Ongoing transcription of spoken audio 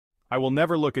I will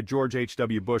never look at George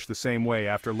H.W. Bush the same way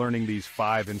after learning these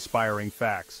 5 inspiring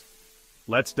facts.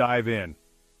 Let's dive in.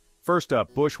 First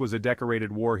up, Bush was a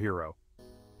decorated war hero.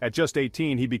 At just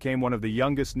 18, he became one of the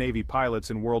youngest Navy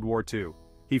pilots in World War II.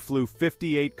 He flew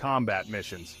 58 combat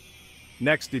missions.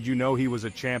 Next, did you know he was a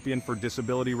champion for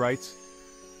disability rights?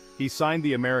 He signed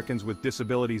the Americans with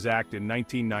Disabilities Act in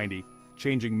 1990,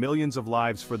 changing millions of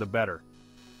lives for the better.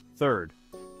 Third,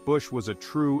 Bush was a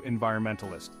true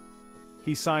environmentalist.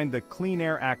 He signed the Clean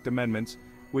Air Act amendments,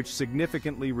 which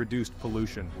significantly reduced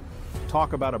pollution.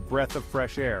 Talk about a breath of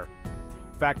fresh air.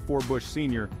 Fact 4, Bush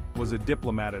Sr. was a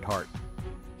diplomat at heart.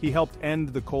 He helped end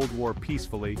the Cold War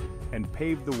peacefully and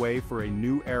paved the way for a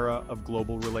new era of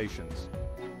global relations.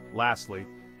 Lastly,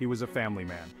 he was a family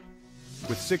man.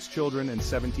 With 6 children and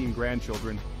 17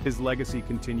 grandchildren, his legacy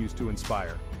continues to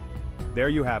inspire. There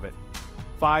you have it.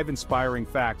 5 inspiring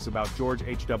facts about George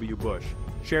H.W. Bush.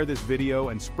 Share this video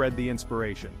and spread the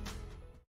inspiration.